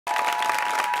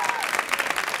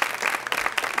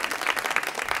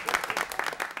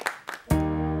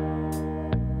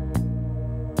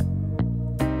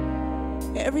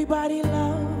Everybody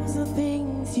loves the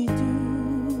things you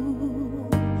do,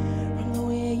 from the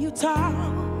way you talk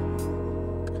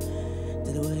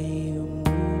to the way you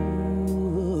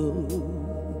move.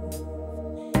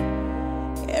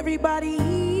 Everybody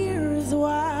here is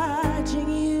watching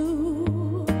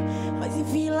you, makes you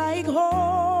feel like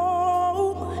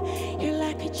home. You're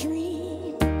like a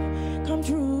dream come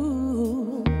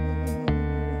true.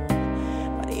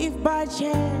 But if by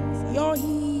chance you're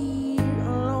here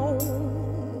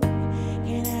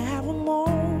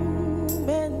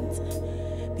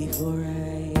before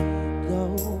I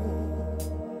go,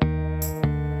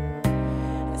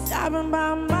 I've been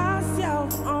by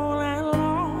myself all night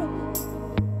long,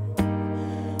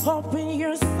 hoping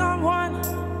you're someone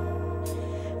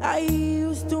I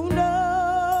used to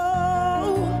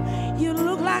know. You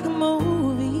look like a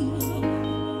movie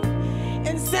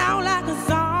and sound like a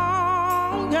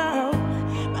song, girl.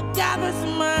 My God, this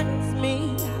reminds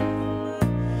me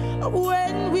of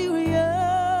when we were young.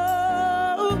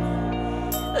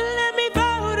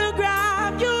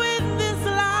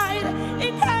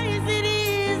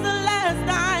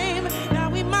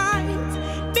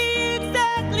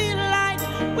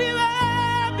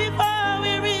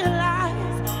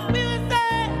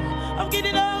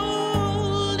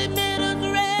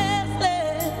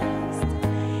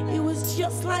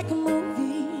 Like a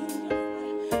movie,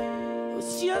 it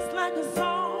was just like a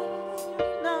song.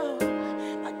 No,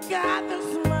 my God,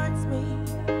 this reminds me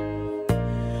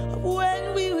of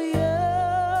when we were young.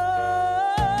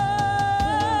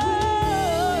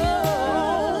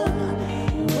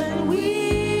 When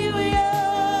we were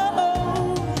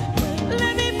young.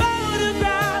 Let me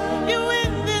photograph you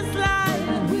in this light,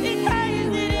 because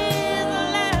it is the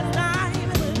last time.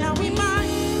 Now we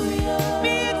might be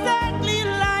exactly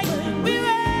like we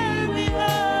were.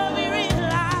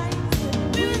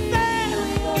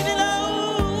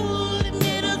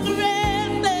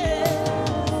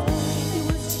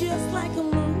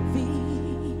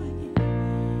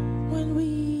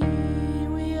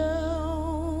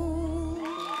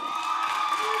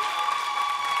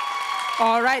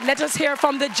 All right, let us hear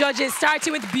from the judges,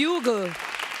 starting with Bugle.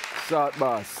 Short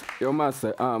boss, you must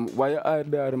say, why you hide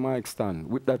behind the mic stand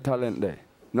with that talent there?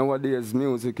 Nowadays,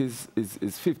 music is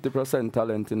 50%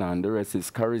 talent and the rest is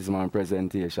charisma and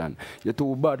presentation. You're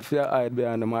too bad for your hide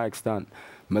behind the mic stand.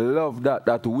 I love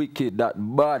that wicked, that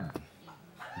bad.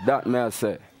 That may I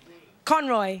say.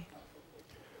 Conroy.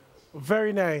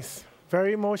 Very nice.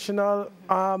 Very emotional,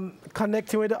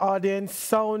 connecting with the audience,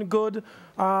 sound good.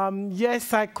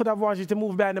 Yes, I could have wanted you to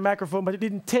move behind the microphone, but it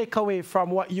didn't take away from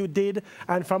what you did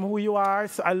and from who you are,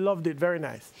 so I loved it. Very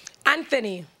nice.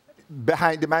 Anthony.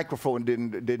 Behind the microphone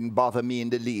didn't bother me in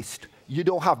the least. You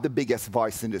don't have the biggest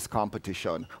voice in this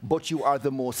competition, but you are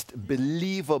the most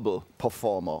believable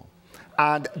performer.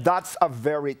 And that's a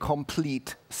very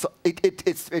complete, so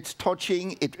it's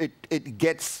touching,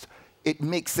 it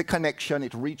makes the connection,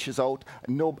 it reaches out.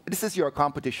 No, this is your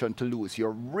competition to lose.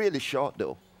 You're really short,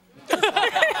 though. Jesus.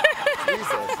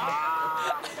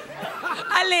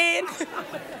 Aline.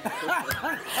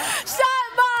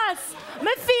 Short boss.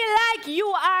 Me feel like you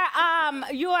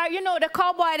are, you know, the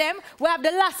cowboy them. We have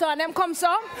the lasso on them come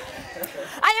so.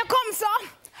 And you come so.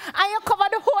 And you cover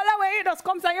the whole away, you just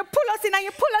come and you pull us in and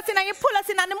you pull us in and you pull us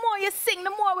in, and the more you sing,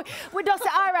 the more we just say,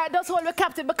 all right, just hold me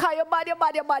captive, because you're bad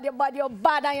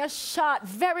and you're short,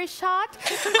 very short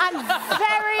and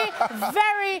very,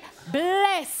 very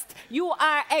blessed. You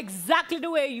are exactly the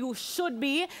way you should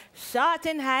be, short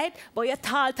in height, but you're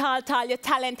tall. Your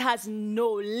talent has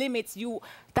no limits.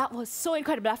 That was so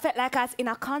incredible. I felt like I was in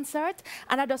a concert,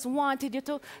 and I just wanted you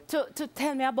to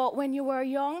tell me about when you were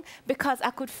young, because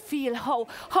I could feel how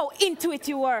into it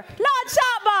you were. Lord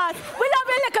Short Boss, we love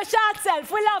you like a short self.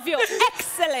 We love you.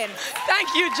 Excellent.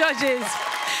 Thank you, judges.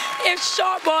 If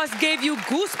Short Boss gave you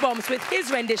goosebumps with his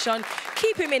rendition,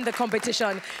 keep him in the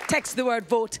competition. Text the word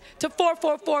VOTE to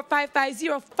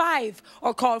 444-5505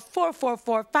 or call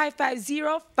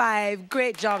 444-5505.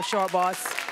 Great job, Short Boss.